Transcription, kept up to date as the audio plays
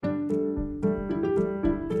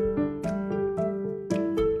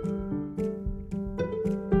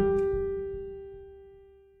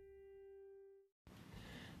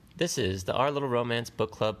This is the Our Little Romance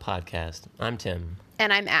Book Club podcast. I'm Tim.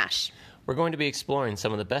 And I'm Ash. We're going to be exploring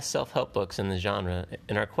some of the best self-help books in the genre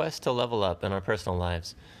in our quest to level up in our personal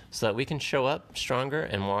lives so that we can show up stronger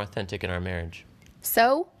and more authentic in our marriage.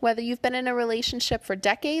 So, whether you've been in a relationship for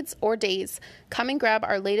decades or days, come and grab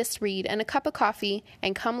our latest read and a cup of coffee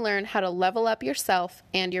and come learn how to level up yourself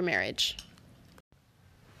and your marriage.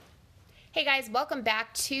 Hey guys, welcome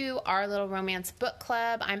back to Our Little Romance Book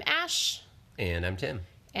Club. I'm Ash. And I'm Tim.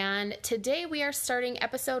 And today we are starting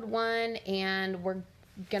episode 1, and we're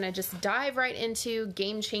going to just dive right into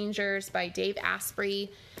Game Changers by Dave Asprey.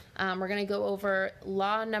 We're going to go over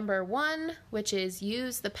law number 1, which is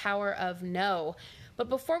use the power of no. But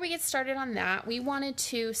before we get started on that, we wanted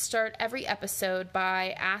to start every episode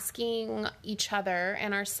by asking each other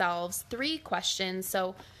and ourselves 3 questions.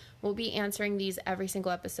 So we'll be answering these every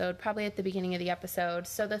single episode, probably at the beginning of the episode.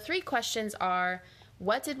 So the 3 questions are,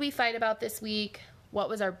 what did we fight about this week? What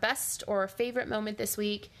was our best or favorite moment this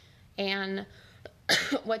week? And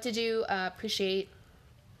what did you appreciate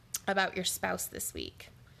about your spouse this week?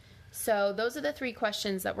 So those are the 3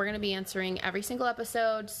 questions that we're going to be answering every single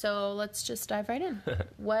episode. So let's just dive right in.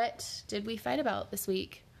 What did we fight about this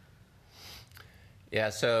week?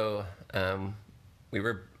 Yeah, so we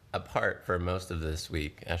were apart for most of this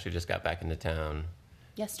week. Ashley just got back into town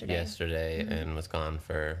yesterday and was gone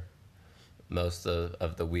for most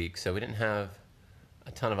of the week. So we didn't have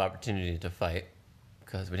a ton of opportunity to fight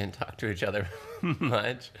because we didn't talk to each other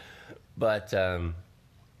much. But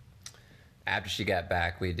after she got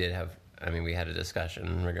back, we had a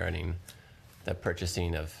discussion regarding the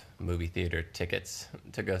purchasing of movie theater tickets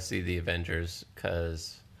to go see the Avengers,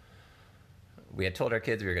 because we had told our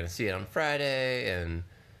kids we were going to see it on Friday, and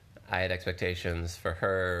I had expectations for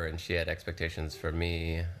her and she had expectations for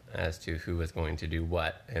me as to who was going to do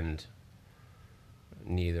what, and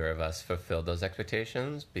neither of us fulfilled those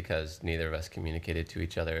expectations because neither of us communicated to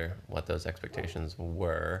each other what those expectations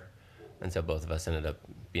were. And so both of us ended up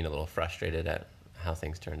being a little frustrated at how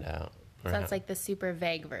things turned out. Sounds like the super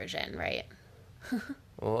vague version, right?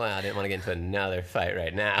 Well, I didn't want to get into another fight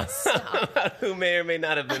right now about who may or may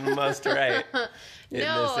not have been most right in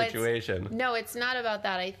this situation. No, it's not about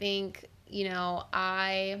that. I think,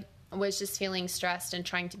 I was just feeling stressed and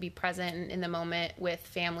trying to be present in the moment with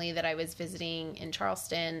family that I was visiting in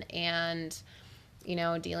Charleston, and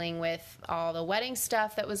dealing with all the wedding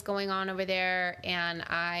stuff that was going on over there. And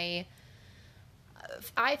I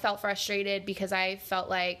felt frustrated because I felt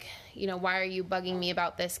like, why are you bugging me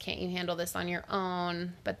about this? Can't you handle this on your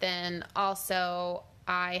own? But then also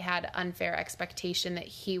I had unfair expectation that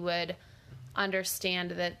he would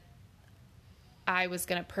understand that I was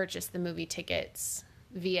going to purchase the movie tickets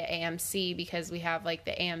via AMC, because we have like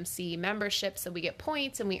the AMC membership, so we get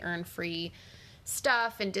points and we earn free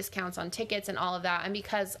stuff and discounts on tickets and all of that. And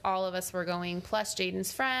because all of us were going plus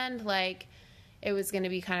Jaden's friend, it was going to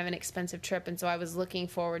be kind of an expensive trip, and so I was looking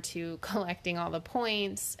forward to collecting all the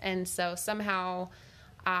points. And so somehow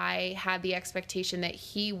I had the expectation that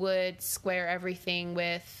he would square everything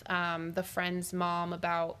with the friend's mom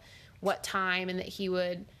about what time, and that he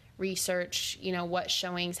would research, what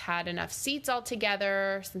showings had enough seats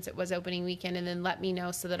altogether since it was opening weekend, and then let me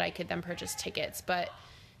know so that I could then purchase tickets. But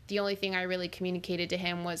the only thing I really communicated to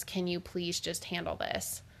him was, can you please just handle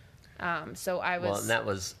this? So I was... Well, and that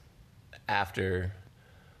was after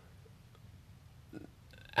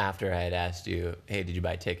I had asked you, hey, did you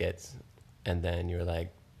buy tickets? And then you were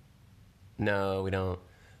like, no, we don't.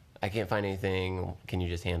 I can't find anything. Can you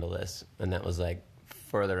just handle this? And that was like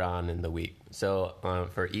further on in the week. So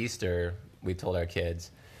for Easter, we told our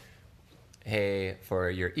kids, hey, for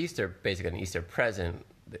your Easter, basically an Easter present,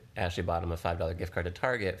 Ashley bought them a $5 gift card to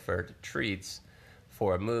Target for treats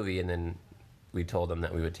for a movie, and then we told them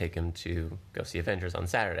that we would take them to go see Avengers on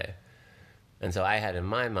Saturday. And so I had in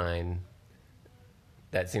my mind,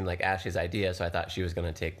 that seemed like Ashley's idea, so I thought she was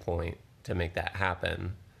going to take point to make that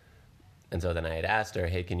happen. And so then I had asked her,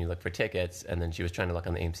 hey, can you look for tickets? And then she was trying to look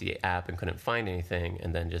on the AMC app and couldn't find anything,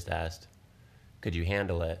 and then just asked, could you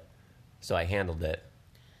handle it? So I handled it.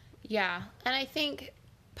 Yeah, and I think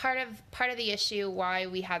part of the issue why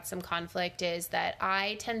we had some conflict is that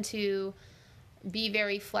I tend to be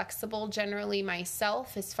very flexible generally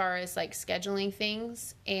myself as far as scheduling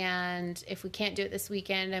things. And if we can't do it this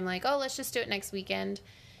weekend, I'm like, oh, let's just do it next weekend.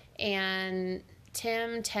 And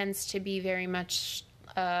Tim tends to be very much,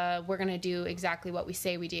 we're going to do exactly what we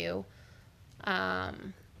say we do,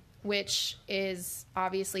 which is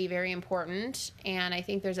obviously very important. And I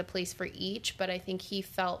think there's a place for each, but I think he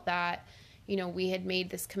felt that, we had made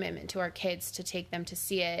this commitment to our kids to take them to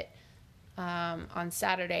see it on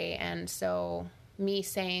Saturday. And so me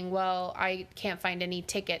saying, well, I can't find any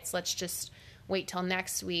tickets, let's just wait till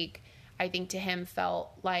next week, I think to him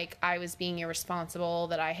felt like I was being irresponsible,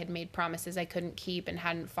 that I had made promises I couldn't keep and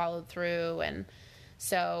hadn't followed through. And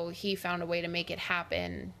so he found a way to make it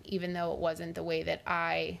happen, even though it wasn't the way that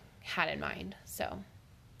I had in mind. So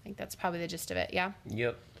I think that's probably the gist of it. Yeah?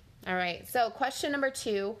 Yep. All right. So question number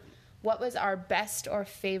 2, what was our best or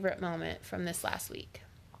favorite moment from this last week?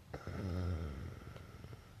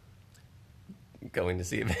 Going to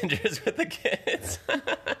see Avengers with the kids.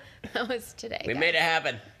 That was today. We made it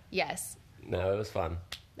happen. Yes. No, it was fun.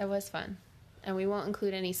 That was fun. And we won't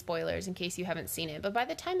include any spoilers in case you haven't seen it. But by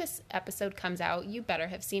the time this episode comes out, you better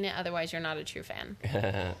have seen it. Otherwise, you're not a true fan.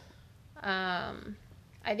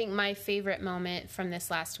 I think my favorite moment from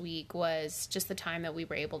this last week was just the time that we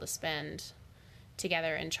were able to spend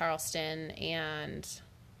together in Charleston, and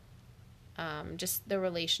just the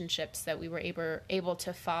relationships that we were able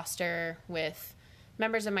to foster with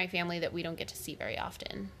members of my family that we don't get to see very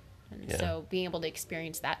often. And so being able to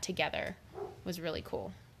experience that together was really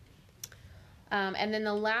cool. And then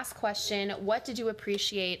the last question, what did you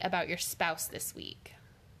appreciate about your spouse this week?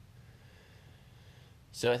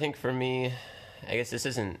 So I think for me, I guess this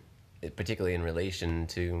isn't particularly in relation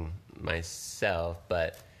to myself,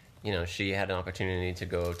 but, you know, she had an opportunity to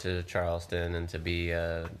go to Charleston and to be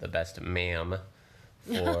the best ma'am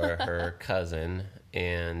for her cousin,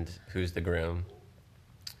 and who's the groom.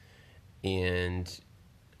 And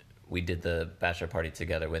we did the bachelor party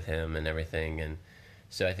together with him and everything. And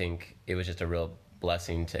so I think it was just a real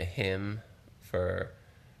blessing to him for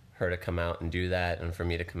her to come out and do that, and for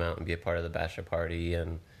me to come out and be a part of the bachelor party.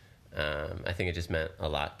 And I think it just meant a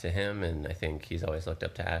lot to him, and I think he's always looked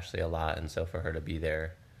up to Ashley a lot. And so for her to be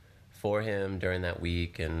there for him during that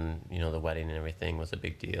week, and, you know, the wedding and everything was a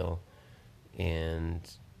big deal. And,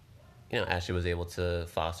 you know, Ashley was able to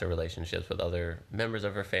foster relationships with other members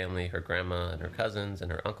of her family, her grandma and her cousins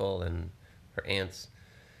and her uncle and her aunts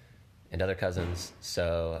and other cousins.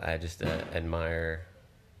 So I just admire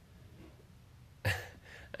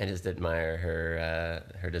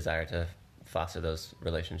her desire to foster those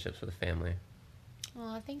relationships with the family.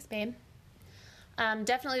 Oh, thanks, babe.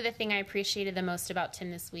 Definitely the thing I appreciated the most about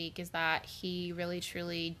Tim this week is that he really,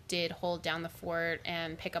 truly did hold down the fort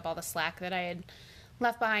and pick up all the slack that I had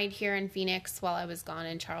left behind here in Phoenix while I was gone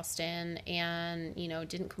in Charleston, and, you know,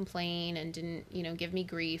 didn't complain and didn't, you know, give me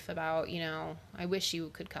grief about, you know, I wish you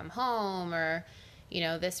could come home, or, you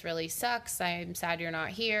know, this really sucks, I'm sad you're not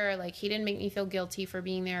here. Like, he didn't make me feel guilty for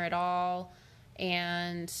being there at all,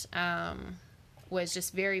 and was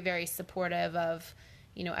just very, very supportive of,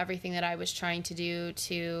 you know, everything that I was trying to do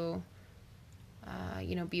to,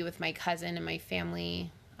 you know, be with my cousin and my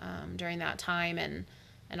family during that time, and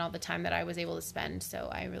all the time that I was able to spend. So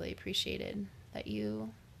I really appreciated that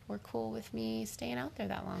you were cool with me staying out there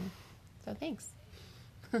that long. So thanks.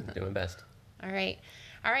 Doing my best. All right.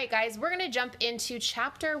 All right, guys, we're going to jump into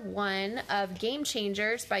Chapter 1 of Game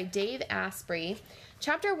Changers by Dave Asprey.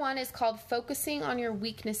 Chapter 1 is called Focusing on Your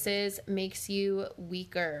Weaknesses Makes You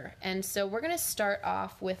Weaker. And so we're going to start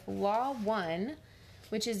off with Law 1,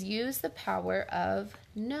 which is use the power of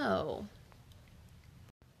no.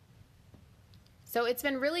 So it's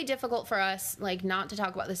been really difficult for us, like, not to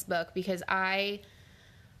talk about this book, because I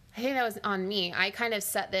think that was on me. I kind of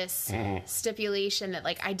set this stipulation that,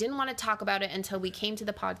 like, I didn't want to talk about it until we came to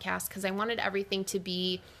the podcast, because I wanted everything to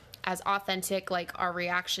be as authentic, like our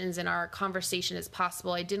reactions and our conversation, as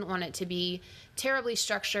possible. I didn't want it to be terribly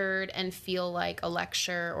structured and feel like a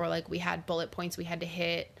lecture, or like we had bullet points we had to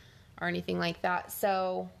hit or anything like that.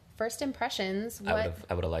 So first impressions, I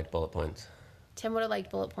would have liked bullet points. Tim would have liked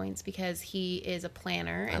bullet points because he is a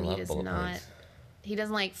planner, and he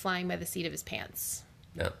doesn't like flying by the seat of his pants.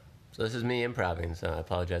 No. So this is me improvising, so I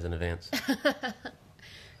apologize in advance.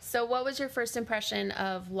 So what was your first impression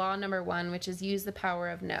of law number 1, which is use the power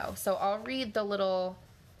of no? So I'll read the little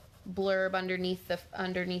blurb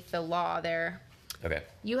underneath the law there. Okay.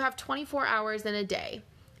 You have 24 hours in a day.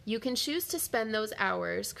 You can choose to spend those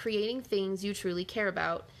hours creating things you truly care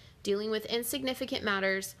about, dealing with insignificant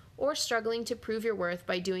matters, or struggling to prove your worth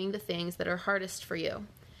by doing the things that are hardest for you.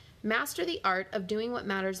 Master the art of doing what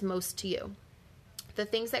matters most to you. The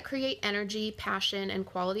things that create energy, passion, and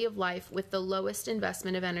quality of life with the lowest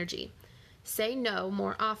investment of energy. Say no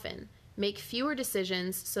more often. Make fewer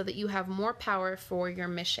decisions so that you have more power for your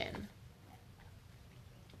mission.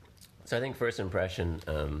 So I think first impression,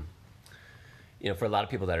 you know, for a lot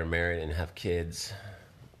of people that are married and have kids,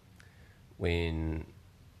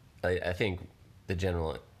 I think the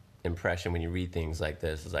general impression when you read things like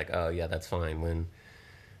this is like, oh yeah, that's fine. When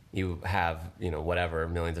you have, whatever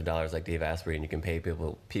millions of dollars like Dave Asprey, and you can pay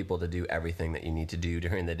people to do everything that you need to do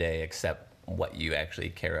during the day except what you actually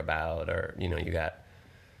care about, or you got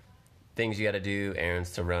things you got to do,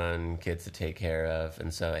 errands to run, kids to take care of.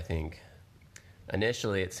 And so I think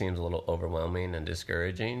initially it seems a little overwhelming and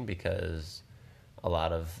discouraging because a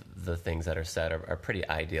lot of the things that are said are pretty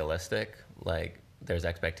idealistic. Like there's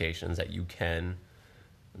expectations that you can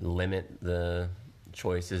limit the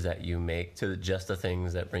choices that you make to just the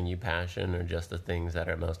things that bring you passion or just the things that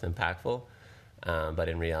are most impactful. But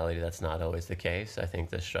in reality, that's not always the case. I think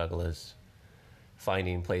the struggle is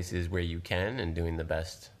finding places where you can and doing the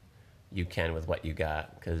best you can with what you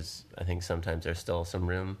got, because I think sometimes there's still some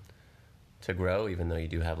room to grow, even though you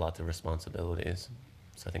do have lots of responsibilities.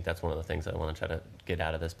 So I think that's one of the things I want to try to get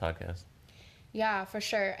out of this podcast. Yeah, for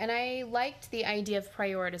sure. And I liked the idea of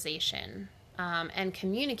prioritization and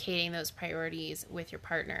communicating those priorities with your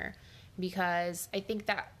partner, because I think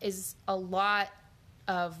that is a lot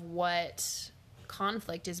of what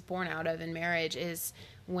conflict is born out of in marriage, is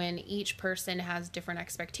when each person has different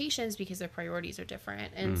expectations because their priorities are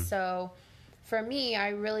different. And so for me, I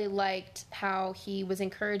really liked how he was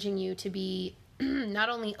encouraging you to be not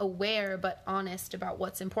only aware, but honest about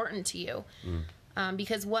what's important to you.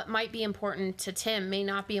 Because what might be important to Tim may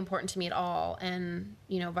not be important to me at all, and,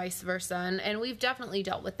 vice versa. And we've definitely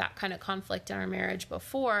dealt with that kind of conflict in our marriage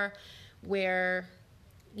before, where,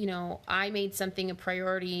 I made something a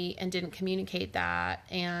priority and didn't communicate that.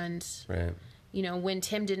 And, right. When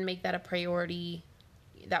Tim didn't make that a priority,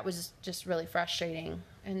 that was just really frustrating.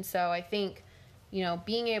 And so I think,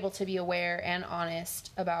 being able to be aware and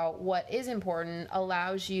honest about what is important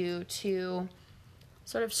allows you to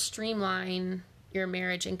sort of streamline your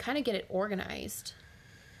marriage and kind of get it organized.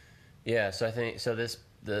 Yeah, so I think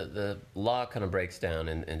the law kind of breaks down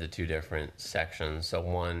into two different sections. So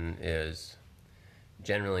one is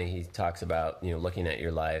generally he talks about looking at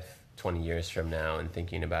your life 20 years from now and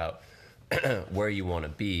thinking about where you want to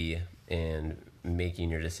be and making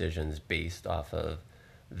your decisions based off of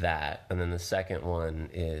that. And then the second one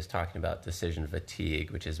is talking about decision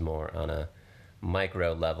fatigue, which is more on a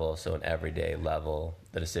micro level, so an everyday level,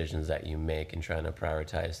 the decisions that you make and trying to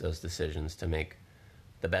prioritize those decisions to make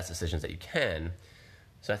the best decisions that you can.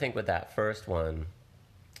 So I think with that first one,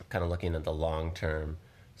 kind of looking at the long term,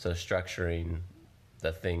 so structuring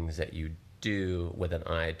the things that you do with an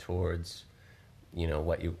eye towards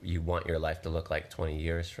what you want your life to look like 20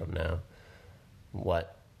 years from now.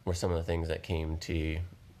 What were some of the things that came to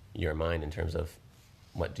your mind in terms of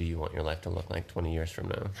what do you want your life to look like 20 years from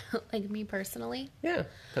now? Like me personally? Yeah,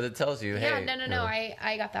 because it tells you, hey. Yeah, no,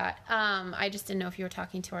 I got that. I just didn't know if you were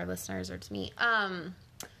talking to our listeners or to me.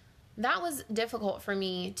 That was difficult for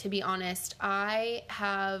me, to be honest. I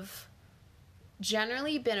have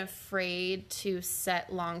generally been afraid to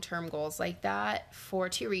set long-term goals like that for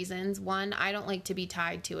two reasons. One, I don't like to be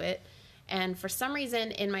tied to it. And for some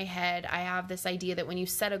reason in my head, I have this idea that when you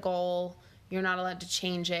set a goal, you're not allowed to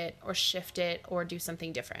change it or shift it or do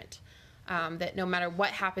something different. That no matter what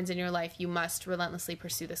happens in your life, you must relentlessly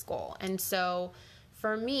pursue this goal. And so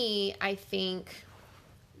for me, I think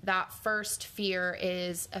that first fear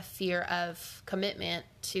is a fear of commitment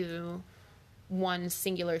to one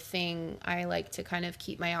singular thing. I like to kind of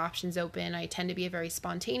keep my options open. I tend to be a very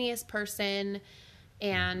spontaneous person,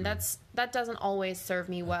 and that doesn't always serve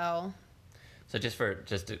me well. So just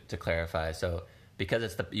to clarify, so because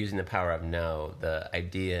it's using the power of no, the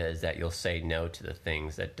idea is that you'll say no to the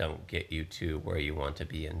things that don't get you to where you want to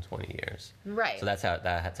be in 20 years. Right. So that's how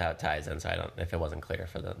it ties in. So I don't, if it wasn't clear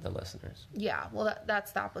for the listeners. Yeah, well,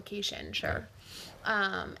 that's the application, sure.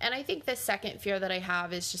 Okay. And I think the second fear that I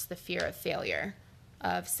have is just the fear of failure,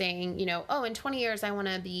 of saying, in 20 years I want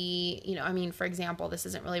to be, for example, this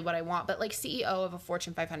isn't really what I want, but like CEO of a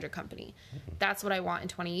Fortune 500 company. Mm-hmm. That's what I want in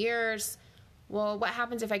 20 years. Well, what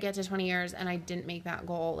happens if I get to 20 years and I didn't make that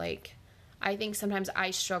goal? Like, I think sometimes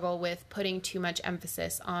I struggle with putting too much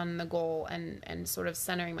emphasis on the goal and sort of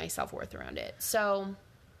centering my self-worth around it. So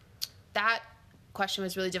that question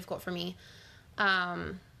was really difficult for me.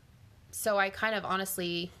 So I kind of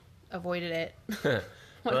honestly avoided it.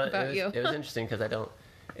 What about you? It was interesting because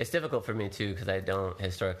it's difficult for me too, because I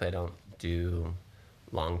don't do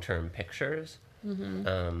long-term pictures.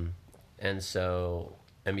 Mm-hmm.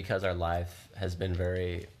 And because our life has been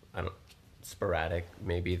very, sporadic,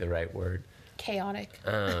 maybe the right word. Chaotic.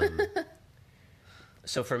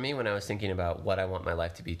 So for me, when I was thinking about what I want my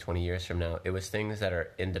life to be 20 years from now, it was things that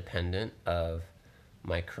are independent of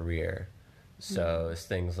my career. So it's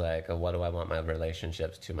things like, what do I want my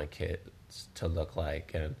relationships to my kids to look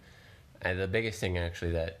like? And the biggest thing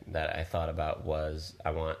actually that I thought about was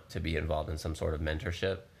I want to be involved in some sort of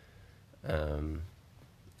mentorship um,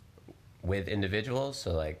 with individuals.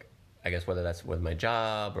 So like, I guess whether that's with my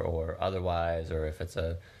job or otherwise, or if it's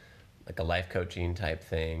a life coaching type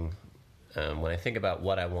thing. When I think about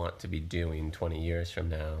what I want to be doing 20 years from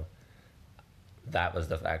now, that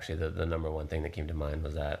was actually the number one thing that came to mind,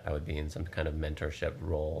 was that I would be in some kind of mentorship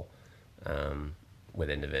role with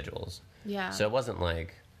individuals. Yeah. So it wasn't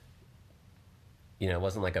like, it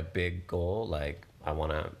wasn't like a big goal, like I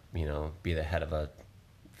want to, be the head of a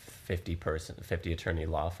 50 attorney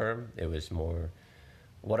law firm. It was more,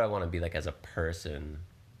 what do I want to be like as a person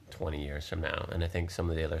 20 years from now? And I think some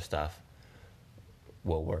of the other stuff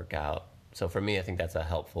will work out. So for me, I think that's a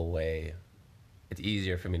helpful way. It's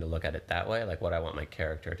easier for me to look at it that way, like what I want my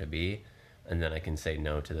character to be. And then I can say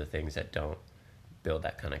no to the things that don't build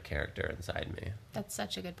that kind of character inside me. That's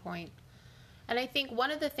such a good point. And I think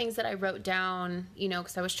one of the things that I wrote down,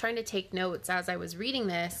 because I was trying to take notes as I was reading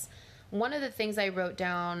this, one of the things I wrote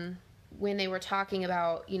down when they were talking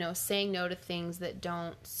about, saying no to things that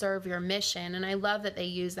don't serve your mission, and I love that they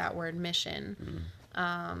use that word mission,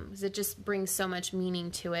 because it just brings so much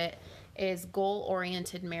meaning to it, is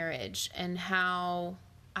goal-oriented marriage, and how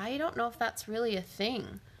I don't know if that's really a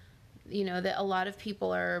thing, that a lot of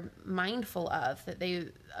people are mindful of, that they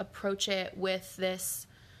approach it with this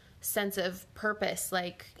sense of purpose,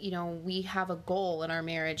 like, we have a goal in our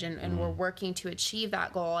marriage, and we're working to achieve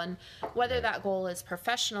that goal. And whether that goal is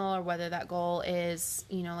professional, or whether that goal is,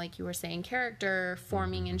 like you were saying, character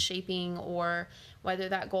forming and shaping, or whether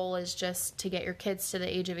that goal is just to get your kids to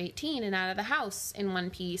the age of 18 and out of the house in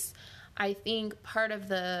one piece, I think part of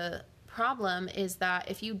the problem is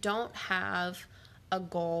that if you don't have a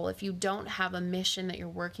goal, if you don't have a mission that you're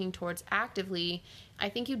working towards actively, I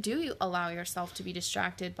think you do allow yourself to be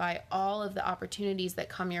distracted by all of the opportunities that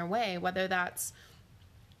come your way, whether that's,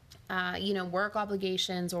 work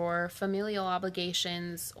obligations or familial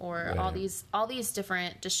obligations, or all these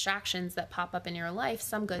different distractions that pop up in your life,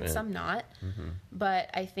 some good, some not. Mm-hmm. But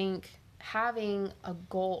I think having a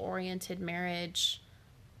goal-oriented marriage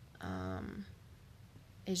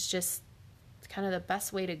is just kind of the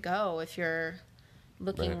best way to go if you're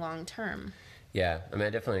looking long term. Yeah, I mean, I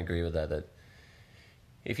definitely agree with that. That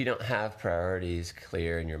if you don't have priorities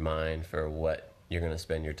clear in your mind for what you're going to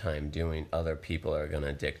spend your time doing, other people are going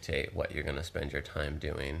to dictate what you're going to spend your time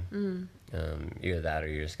doing. Either that, or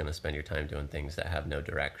you're just going to spend your time doing things that have no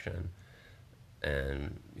direction,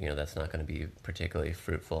 and that's not going to be particularly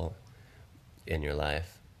fruitful in your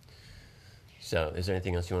life. So is there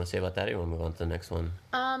anything else you want to say about that, or you want to move on to the next one?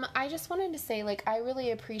 I just wanted to say, I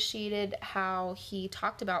really appreciated how he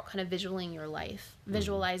talked about kind of visualizing your life,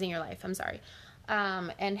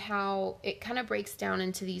 and how it kind of breaks down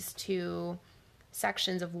into these two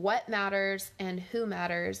sections of what matters and who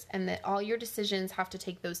matters, and that all your decisions have to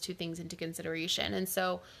take those two things into consideration. And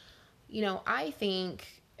so, I think,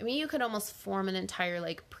 you could almost form an entire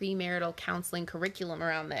premarital counseling curriculum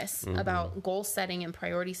around this, about goal setting and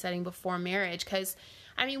priority setting before marriage. Because,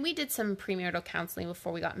 we did some premarital counseling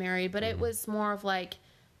before we got married, but it was more of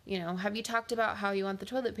have you talked about how you want the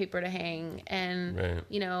toilet paper to hang? And,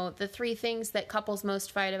 the three things that couples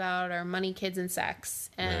most fight about are money, kids, and sex.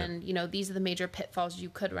 And, these are the major pitfalls you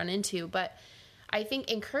could run into. But I think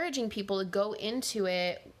encouraging people to go into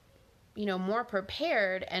it, more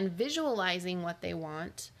prepared and visualizing what they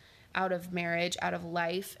want out of marriage, out of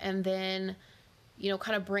life, and then,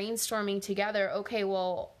 kind of brainstorming together, okay,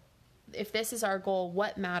 well, if this is our goal,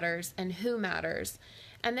 what matters and who matters?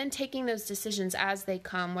 And then taking those decisions as they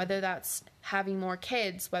come, whether that's having more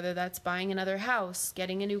kids, whether that's buying another house,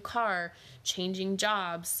 getting a new car, changing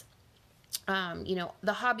jobs, the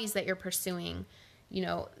hobbies that you're pursuing,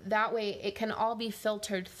 that way it can all be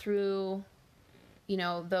filtered through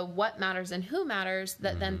the what matters and who matters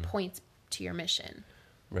that then points to your mission.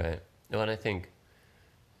 Right. Well, and I think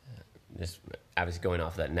just obviously going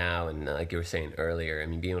off of that now, and like you were saying earlier,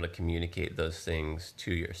 being able to communicate those things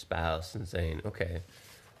to your spouse and saying, okay,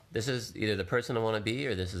 this is either the person I want to be,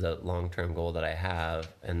 or this is a long-term goal that I have,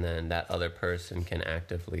 and then that other person can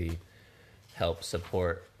actively help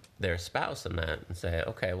support their spouse in that and say,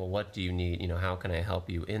 okay, well, what do you need? How can I help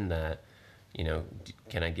you in that?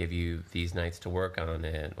 Can I give you these nights to work on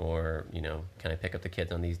it? Or, can I pick up the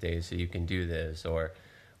kids on these days so you can do this? Or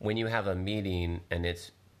when you have a meeting and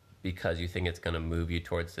it's because you think it's going to move you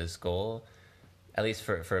towards this goal, at least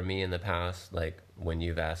for me in the past, when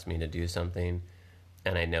you've asked me to do something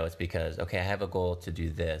and I know it's because, okay, I have a goal to do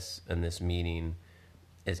this, and this meeting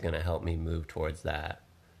is going to help me move towards that,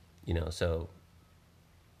 so,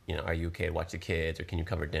 are you okay to watch the kids, or can you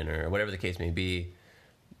cover dinner, or whatever the case may be.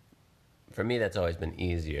 for me, that's always been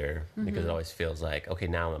easier because it always feels like, okay,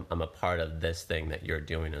 now I'm a part of this thing that you're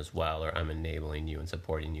doing as well, or I'm enabling you and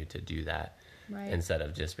supporting you to do that, Right. instead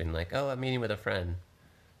of just being like, oh, I'm meeting with a friend,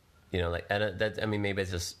 like, and that, I mean, maybe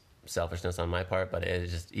it's just selfishness on my part, but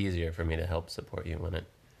it's just easier for me to help support you when it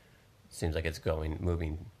seems like it's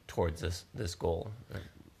moving towards this goal.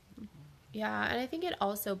 Yeah, and I think it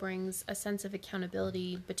also brings a sense of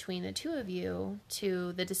accountability between the two of you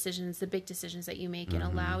to the decisions, the big decisions that you make, and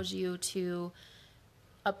allows you to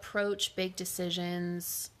approach big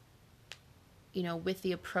decisions, with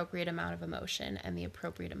the appropriate amount of emotion and the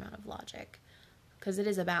appropriate amount of logic, because it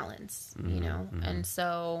is a balance, and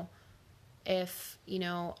so if,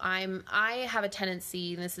 I have a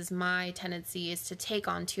tendency, and this is my tendency, is to take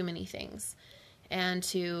on too many things. And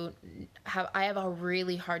I have a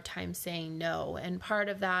really hard time saying no. And part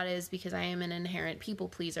of that is because I am an inherent people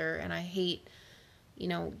pleaser, and I hate,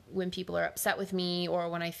 when people are upset with me, or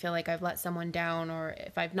when I feel like I've let someone down, or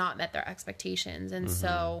if I've not met their expectations. And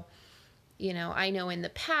so, I know in the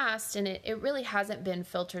past, and it really hasn't been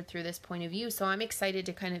filtered through this point of view. So I'm excited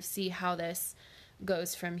to kind of see how this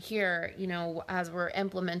goes from here, as we're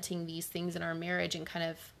implementing these things in our marriage and kind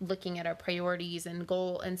of looking at our priorities and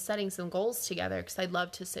setting some goals together, because I'd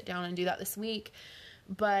love to sit down and do that this week.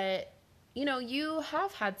 But, you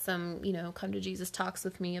have had some, come to Jesus talks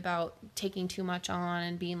with me about taking too much on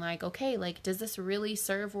and being like, okay, like, does this really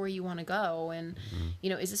serve where you want to go? And,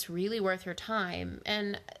 is this really worth your time?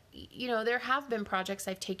 And, there have been projects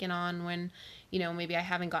I've taken on when, maybe I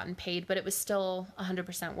haven't gotten paid, but it was still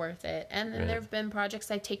 100% worth it. And then there have been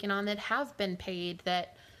projects I've taken on that have been paid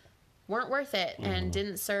that weren't worth it and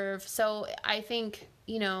didn't serve. So I think,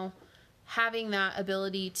 having that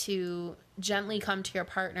ability to gently come to your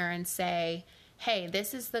partner and say, hey,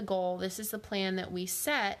 this is the goal, this is the plan that we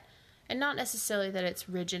set, and not necessarily that it's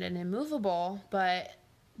rigid and immovable, but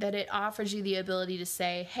that it offers you the ability to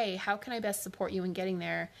say, hey, how can I best support you in getting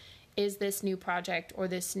there? Is this new project or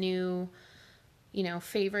this new,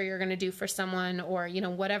 favor you're going to do for someone, or,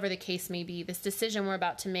 whatever the case may be, this decision we're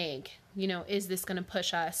about to make, is this going to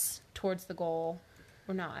push us towards the goal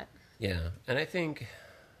or not? Yeah. And I think,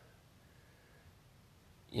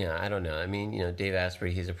 I don't know. I mean, Dave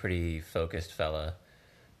Asprey, he's a pretty focused fella.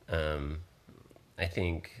 I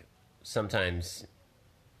think sometimes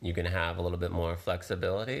you can have a little bit more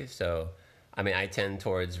flexibility. So, I mean, I tend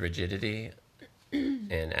towards rigidity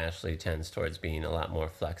and Ashley tends towards being a lot more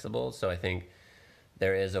flexible. So I think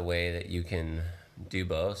there is a way that you can do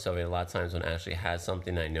both. So I mean, a lot of times when Ashley has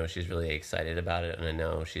something, I know she's really excited about it, and I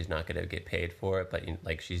know she's not going to get paid for it, but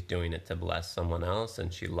she's doing it to bless someone else,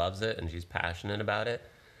 and she loves it, and she's passionate about it.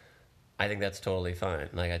 I think that's totally fine.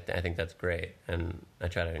 I think that's great, and I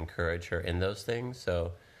try to encourage her in those things.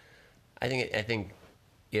 So I think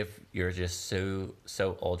if you're just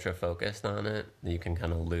so ultra focused on it, you can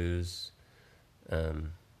kind of lose. I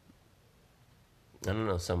don't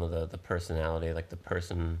know, some of the personality, like the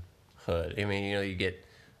personhood. I mean,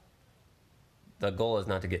 the goal is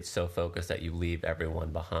not to get so focused that you leave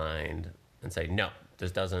everyone behind and say, no,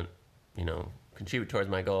 this doesn't, contribute towards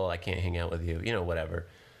my goal. I can't hang out with you, whatever.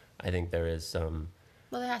 I think there is some.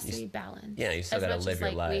 Well, there has to be balance. Yeah, you still got to live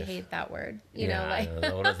your life. We hate that word. I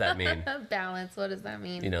know. What does that mean? Balance. What does that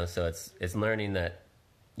mean? So it's learning that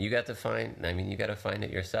you got to find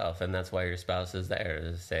it yourself, and that's why your spouse is there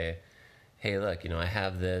to say, hey, look, I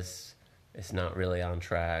have this. It's not really on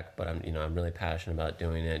track, but I'm really passionate about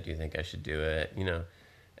doing it. Do you think I should do it?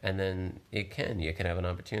 And then you can have an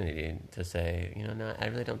opportunity to say, no, I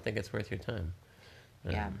really don't think it's worth your time.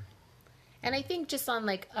 Yeah. And I think just on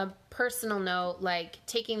a personal note,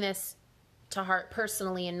 taking this to heart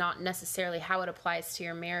personally and not necessarily how it applies to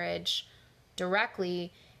your marriage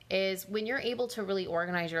directly, is when you're able to really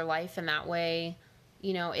organize your life in that way,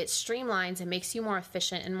 it streamlines and makes you more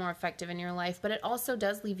efficient and more effective in your life, but it also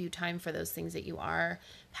does leave you time for those things that you are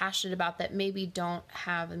passionate about that maybe don't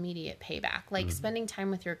have immediate payback, like spending time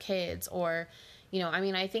with your kids, or,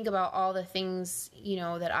 I think about all the things,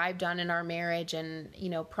 that I've done in our marriage, and,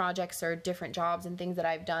 projects or different jobs and things that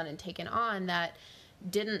I've done and taken on that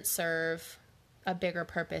didn't serve a bigger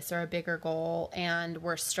purpose or a bigger goal, and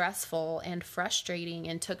were stressful and frustrating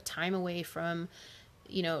and took time away from,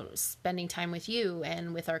 spending time with you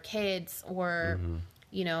and with our kids, or,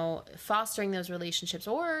 fostering those relationships,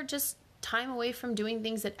 or just time away from doing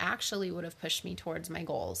things that actually would have pushed me towards my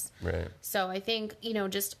goals. Right. So I think,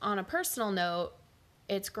 just on a personal note,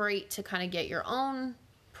 it's great to kind of get your own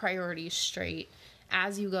priorities straight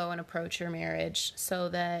as you go and approach your marriage, so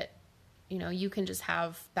that, you can just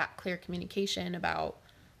have that clear communication about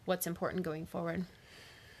what's important going forward.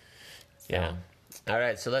 So. Yeah. All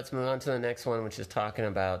right, so let's move on to the next one, which is talking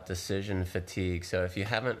about decision fatigue. So if you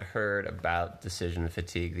haven't heard about decision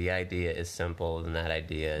fatigue, the idea is simple, and that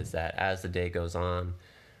idea is that as the day goes on,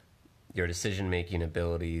 your decision-making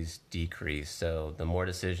abilities decrease. So the more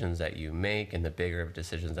decisions that you make and the bigger of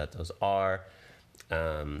decisions that those are,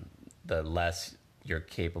 the less you're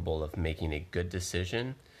capable of making a good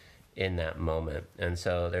decision in that moment. And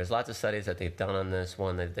so there's lots of studies that they've done on this.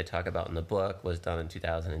 One that they talk about in the book was done in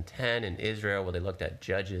 2010 in Israel, where they looked at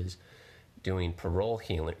judges doing parole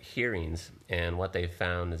hearings. And what they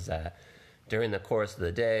found is that during the course of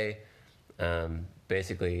the day,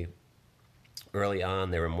 basically early on,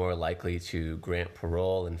 they were more likely to grant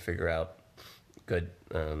parole and figure out good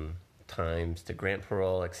times to grant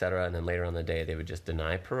parole, et cetera. And then later on in the day, they would just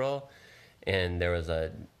deny parole. And there was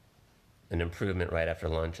an improvement right after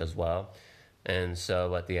lunch as well. And so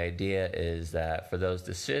what the idea is that for those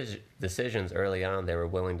decisions early on, they were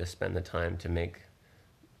willing to spend the time to make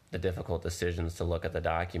the difficult decisions, to look at the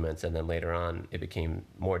documents, and then later on it became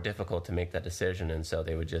more difficult to make that decision, and so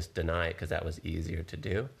they would just deny it because that was easier to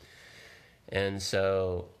do. And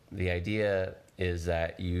so the idea is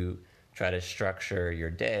that you try to structure your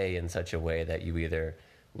day in such a way that you either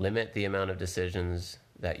limit the amount of decisions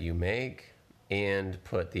that you make and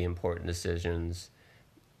put the important decisions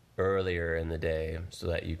earlier in the day so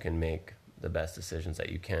that you can make the best decisions that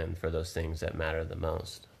you can for those things that matter the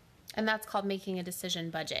most. And that's called making a decision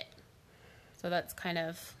budget. So that's kind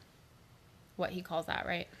of what he calls that,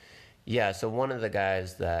 right? Yeah, so one of the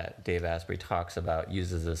guys that Dave Asprey talks about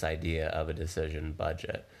uses this idea of a decision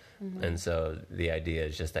budget. Mm-hmm. And so the idea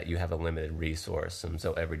is just that you have a limited resource, and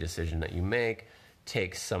so every decision that you make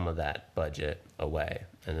takes some of that budget away,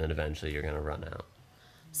 and then eventually you're going to run out.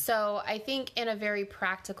 So I think in a very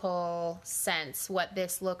practical sense, what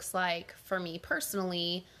this looks like for me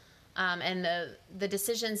personally, and the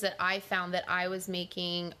decisions that I found that I was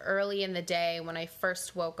making early in the day when I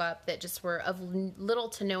first woke up that just were of little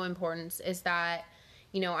to no importance, is that,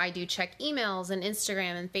 you know, I do check emails and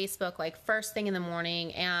Instagram and Facebook like first thing in the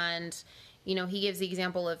morning. And, you know, he gives the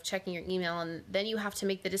example of checking your email, and then you have to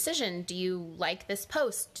make the decision. Do you like this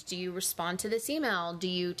post? Do you respond to this email? Do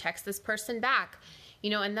you text this person back? You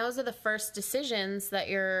know, and those are the first decisions that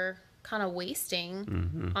you're kind of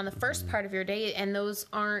wasting on the first part of your day, and those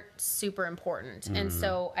aren't super important. And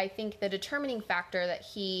so I think the determining factor that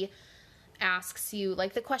he asks you,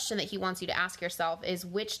 like the question that he wants you to ask yourself, is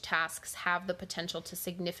which tasks have the potential to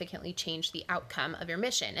significantly change the outcome of your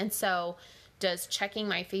mission. And so does checking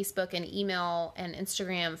my Facebook and email and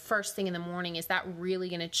Instagram first thing in the morning, is that really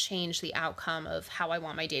going to change the outcome of how I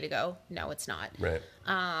want my day to go? No, it's not. Right.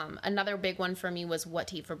 Another big one for me was what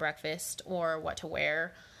to eat for breakfast or what to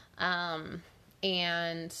wear.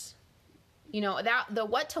 And, you know, that the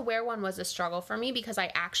what to wear one was a struggle for me because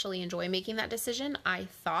I actually enjoy making that decision, I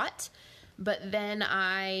thought. But then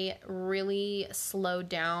I really slowed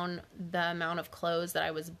down the amount of clothes that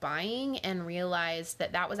I was buying and realized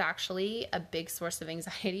that that was actually a big source of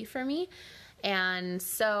anxiety for me. And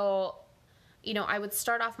so, you know, I would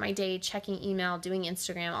start off my day checking email, doing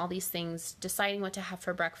Instagram, all these things, deciding what to have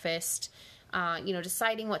for breakfast, you know,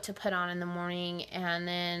 deciding what to put on in the morning, and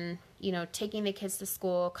then, you know, taking the kids to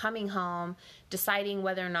school, coming home, deciding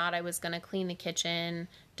whether or not I was going to clean the kitchen,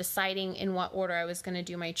 deciding in what order I was going to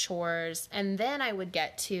do my chores. And then I would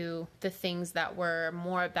get to the things that were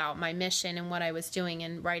more about my mission and what I was doing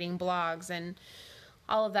and writing blogs and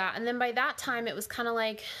all of that. And then by that time, it was kind of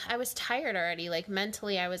like I was tired already. Like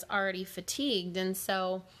mentally, I was already fatigued. And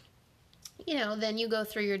so, you know, then you go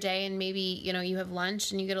through your day and maybe, you know, you have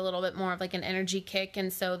lunch and you get a little bit more of like an energy kick.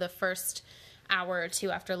 And so the first hour or two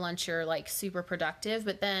after lunch, you're like super productive.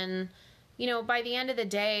 But then, you know, by the end of the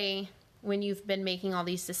day, when you've been making all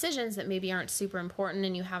these decisions that maybe aren't super important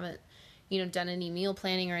and you haven't, you know, done any meal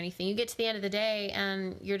planning or anything, you get to the end of the day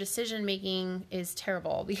and your decision making is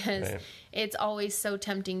terrible because it's always so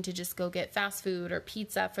tempting to just go get fast food or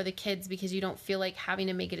pizza for the kids because you don't feel like having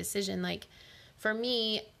to make a decision. Like for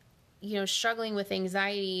me, you know, struggling with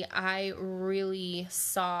anxiety, I really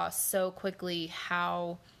saw so quickly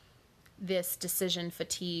how this decision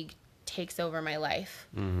fatigue takes over my life.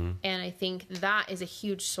 And I think that is a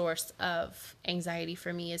huge source of anxiety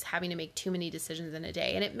for me, is having to make too many decisions in a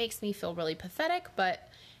day. And it makes me feel really pathetic, but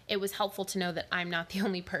it was helpful to know that I'm not the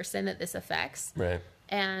only person that this affects. Right.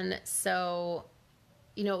 And so,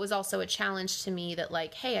 you know, it was also a challenge to me that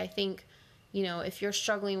like, hey, I think, you know, if you're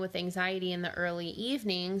struggling with anxiety in the early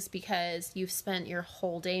evenings because you've spent your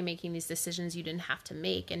whole day making these decisions you didn't have to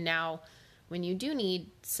make, and now when you do need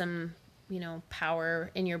some, you know, power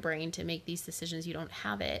in your brain to make these decisions, you don't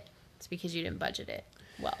have it. It's because you didn't budget it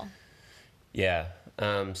well. Yeah.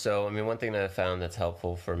 So, I mean, one thing that I found that's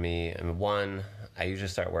helpful for me, I mean, one, I usually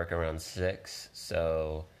start work around 6.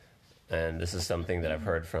 So, and this is something that I've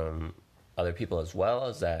heard from other people as well,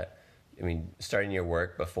 is that, I mean, starting your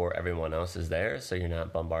work before everyone else is there, so you're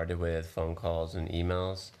not bombarded with phone calls and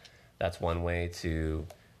emails. That's one way to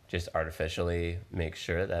just artificially make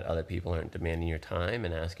sure that other people aren't demanding your time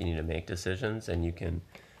and asking you to make decisions, and you can,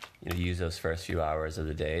 use those first few hours of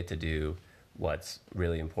the day to do what's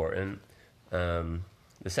really important.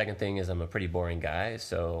 The second thing is I'm a pretty boring guy,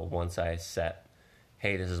 so once I set,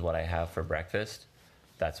 hey, this is what I have for breakfast,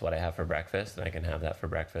 that's what I have for breakfast, and I can have that for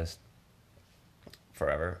breakfast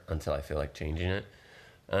forever until I feel like changing it.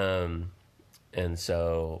 And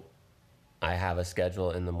so I have a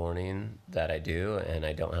schedule in the morning that I do, and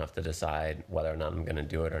I don't have to decide whether or not I'm going to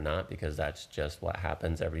do it or not, because that's just what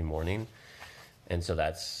happens every morning. And so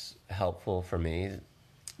that's helpful for me.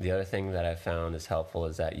 The other thing that I've found is helpful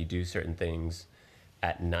is that you do certain things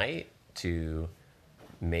at night to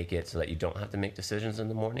make it so that you don't have to make decisions in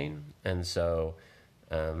the morning. And so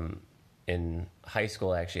in high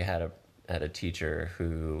school, I actually had a teacher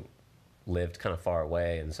who lived kind of far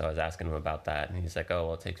away, and so I was asking him about that, and he's like, oh,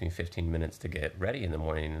 well, it takes me 15 minutes to get ready in the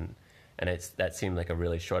morning, and that seemed like a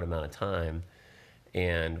really short amount of time.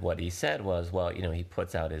 And what he said was, well, he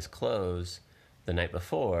puts out his clothes the night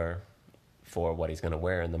before for what he's going to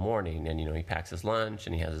wear in the morning, and he packs his lunch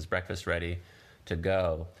and he has his breakfast ready to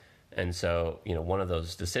go. And so one of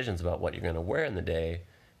those decisions about what you're going to wear in the day,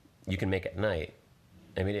 you can make at night.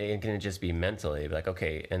 I mean, it can just be mentally like,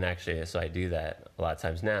 okay, and actually, so I do that a lot of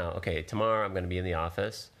times now. Okay, tomorrow I'm going to be in the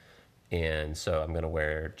office, and so I'm going to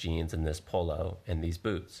wear jeans and this polo and these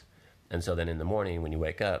boots. And so then in the morning when you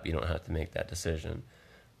wake up, you don't have to make that decision.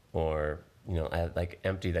 Or, I like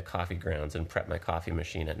empty the coffee grounds and prep my coffee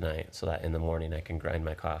machine at night so that in the morning I can grind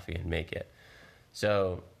my coffee and make it.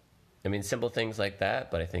 So, I mean, simple things like that,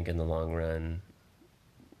 but I think in the long run,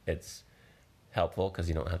 it's helpful because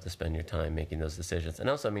you don't have to spend your time making those decisions. And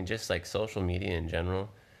also, I mean, just like social media in general,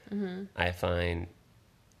 I find,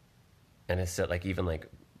 and it's like even like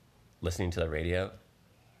listening to the radio,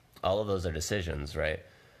 all of those are decisions, right?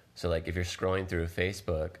 So like if you're scrolling through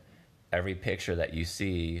Facebook, every picture that you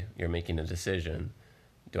see, you're making a decision.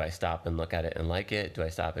 Do I stop and look at it and like it? Do I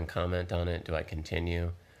stop and comment on it? Do I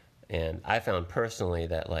continue? And I found personally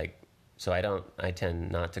that I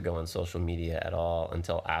tend not to go on social media at all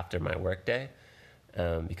until after my workday.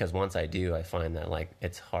 Because once I do, I find that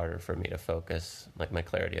it's harder for me to focus. Like my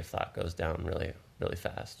clarity of thought goes down really, really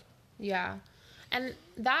fast. Yeah. And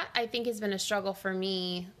that I think has been a struggle for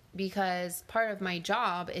me because part of my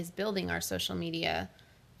job is building our social media.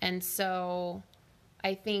 And so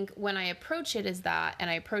I think when I approach it as that, and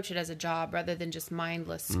I approach it as a job rather than just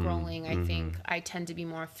mindless scrolling, I think I tend to be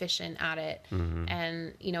more efficient at it.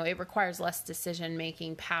 And, it requires less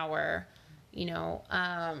decision-making power,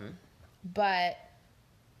 but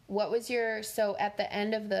what was so at the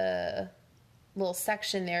end of the little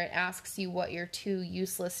section there, it asks you what your 2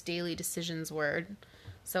 useless daily decisions were.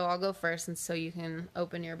 So I'll go first, and so you can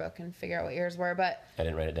open your book and figure out what yours were. But I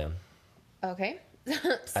didn't write it down. Okay.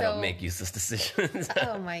 I don't make useless decisions.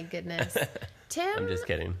 Oh my goodness. Tim, I'm just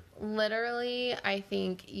kidding. Literally, I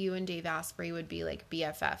think you and Dave Asprey would be like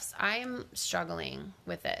BFFs. I'm struggling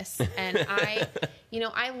with this. And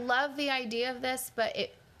I love the idea of this, but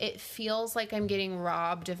it feels like I'm getting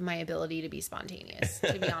robbed of my ability to be spontaneous,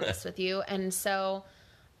 to be honest with you. And so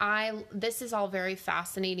this is all very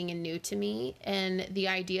fascinating and new to me. And the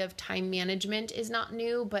idea of time management is not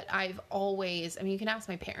new, but you can ask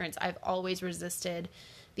my parents, I've always resisted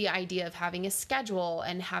the idea of having a schedule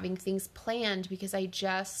and having things planned because I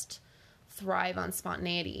just thrive on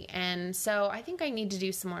spontaneity. And so I think I need to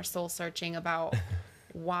do some more soul searching about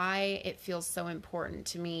why it feels so important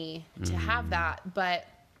to me to have that. But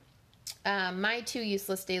my 2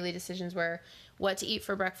 useless daily decisions were what to eat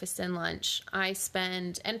for breakfast and lunch.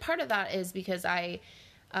 And part of that is because I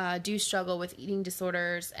do struggle with eating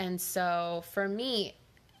disorders. And so for me,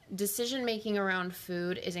 decision-making around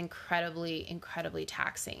food is incredibly, incredibly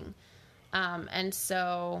taxing. And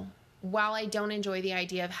so while I don't enjoy the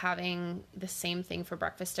idea of having the same thing for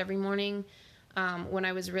breakfast every morning, when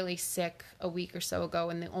I was really sick a week or so ago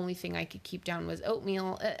and the only thing I could keep down was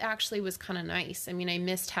oatmeal, it actually was kind of nice. I mean, I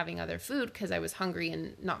missed having other food because I was hungry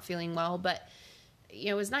and not feeling well, but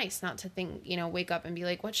it was nice not to think, wake up and be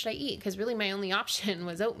like, what should I eat? Because really my only option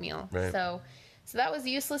was oatmeal. Right. So that was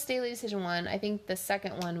useless daily decision 1. I think the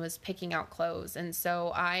second one was picking out clothes. And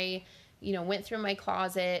so I went through my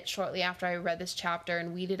closet shortly after I read this chapter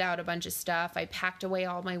and weeded out a bunch of stuff. I packed away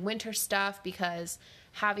all my winter stuff because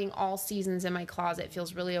having all seasons in my closet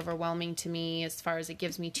feels really overwhelming to me as far as it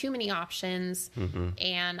gives me too many options.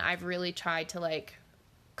 And I've really tried to like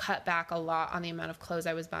cut back a lot on the amount of clothes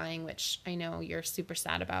I was buying, which I know you're super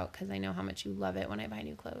sad about because I know how much you love it when I buy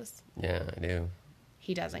new clothes. Yeah, I do.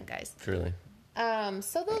 He doesn't, guys. Truly.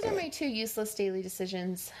 So those are my 2 useless daily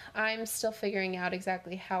decisions. I'm still figuring out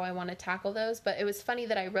exactly how I want to tackle those, but it was funny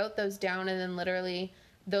that I wrote those down and then literally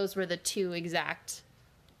those were the 2 exact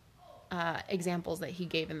examples that he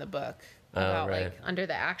gave in the book about like under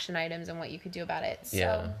the action items and what you could do about it. So,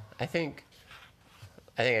 yeah, I think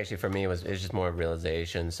actually for me it was just more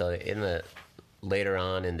realization. So later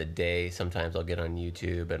on in the day, sometimes I'll get on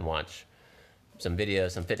YouTube and watch some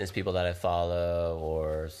videos, some fitness people that I follow,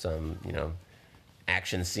 or some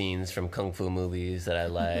action scenes from kung fu movies that I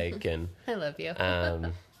like. And I love you.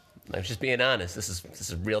 I'm just being honest. This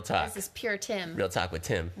is real talk. This is pure Tim. Real talk with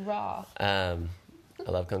Tim. Raw. I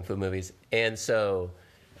love kung fu movies, and so,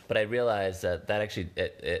 but I realized that actually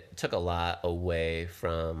it took a lot away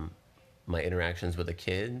from my interactions with the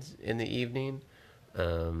kids in the evening,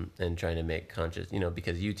 and trying to make conscious,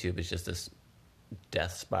 because YouTube is just this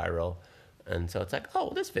death spiral. And so it's like, oh,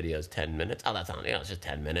 well, this video is 10 minutes. Oh, that's on, it's just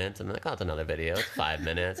 10 minutes. And then like, oh, it's another video. It's 5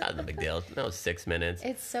 minutes. That's no big deal. That was 6 minutes.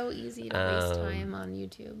 It's so easy to waste time on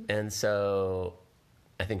YouTube. And so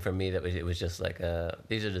I think for me, it was just like,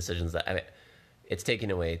 these are decisions that it's taking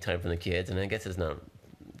away time from the kids. And I guess it's not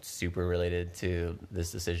super related to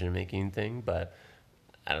this decision-making thing, but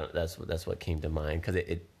that's what came to mind, because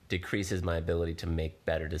it decreases my ability to make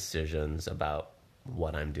better decisions about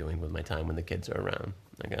what I'm doing with my time when the kids are around,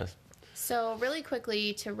 I guess. So really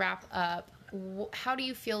quickly to wrap up, how do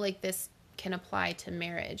you feel like this can apply to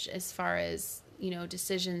marriage as far as,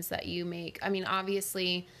 decisions that you make? I mean,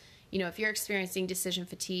 obviously, if you're experiencing decision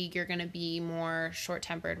fatigue, you're going to be more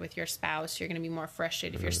short-tempered with your spouse. You're going to be more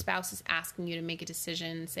frustrated. If your spouse is asking you to make a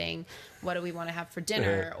decision saying, what do we want to have for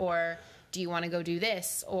dinner? Or do you want to go do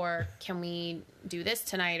this? Or can we do this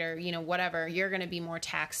tonight? Or, whatever. You're going to be more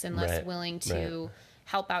taxed and less willing to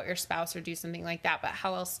help out your spouse or do something like that. But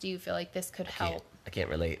how else do you feel like this could help? I can't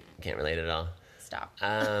relate. Can't relate at all. Stop.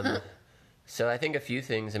 So I think a few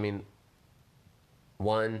things. I mean,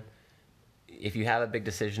 one, if you have a big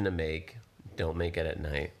decision to make, don't make it at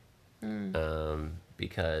night,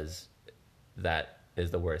 because that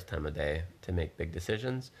is the worst time of day to make big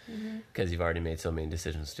decisions, because you've already made so many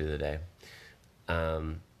decisions through the day.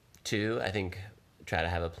 2, I think try to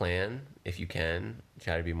have a plan if you can.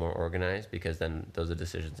 Try to be more organized, because then those are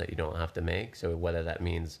decisions that you don't have to make. So whether that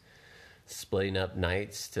means splitting up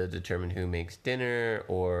nights to determine who makes dinner,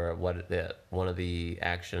 or one of the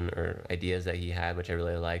action or ideas that he had, which I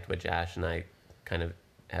really liked, which Ash and I kind of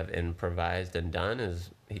have improvised and done, is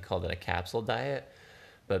he called it a capsule diet.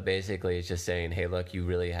 But basically it's just saying, hey, look, you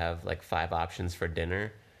really have like 5 options for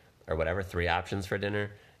dinner, or whatever, 3 options for dinner.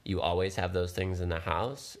 You always have those things in the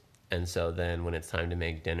house. And so then when it's time to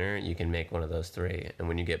make dinner, you can make one of those 3. And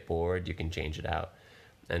when you get bored, you can change it out.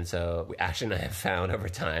 And so Ash and I have found over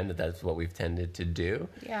time that that's what we've tended to do.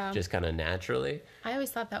 Yeah. Just kind of naturally. I always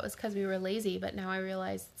thought that was because we were lazy, but now I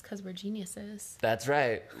realize it's because we're geniuses. That's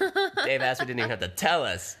right. Dave Asprey didn't even have to tell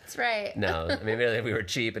us. That's right. No. I mean, really, we were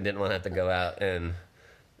cheap and didn't want to have to go out and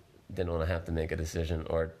didn't want to have to make a decision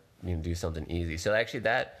or do something easy. So actually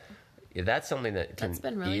that's something that can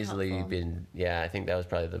really easily helpful. I think that was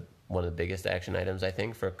probably one of the biggest action items, I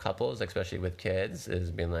think, for couples, especially with kids, is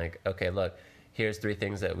being like, okay, look, here's 3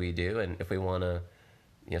 things that we do. And if we want to,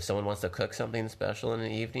 if someone wants to cook something special in the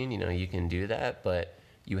evening, you can do that, but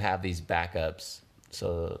you have these backups.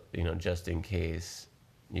 So, just in case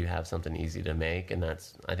you have something easy to make. And I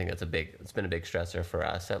think it's been a big stressor for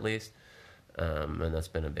us at least. And that's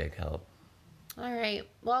been a big help. All right.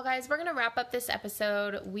 Well, guys, we're going to wrap up this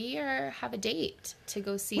episode. We have a date to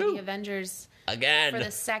go see the Avengers again for the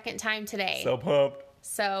 2nd time today. So pumped.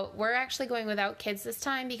 So we're actually going without kids this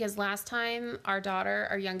time, because last time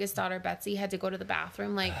our youngest daughter, Betsy, had to go to the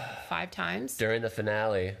bathroom like 5 times. During the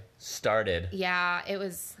finale started. Yeah, it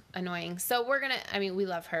was annoying. So we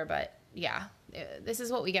love her, but yeah, this is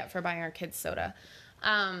what we get for buying our kids soda.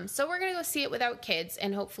 So we're going to go see it without kids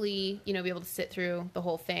and hopefully, be able to sit through the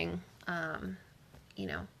whole thing,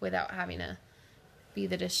 without having to be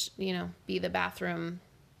the bathroom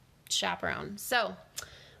chaperone. So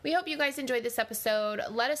we hope you guys enjoyed this episode.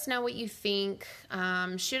 Let us know what you think.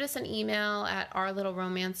 Shoot us an email at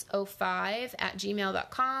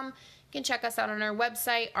ourlittleromance05@gmail.com. You can check us out on our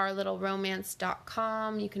website,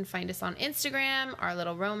 ourlittleromance.com. You can find us on Instagram,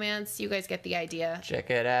 ourlittleromance. You guys get the idea. Check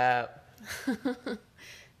it out.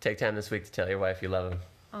 Take time this week to tell your wife you love him.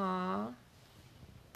 Aw.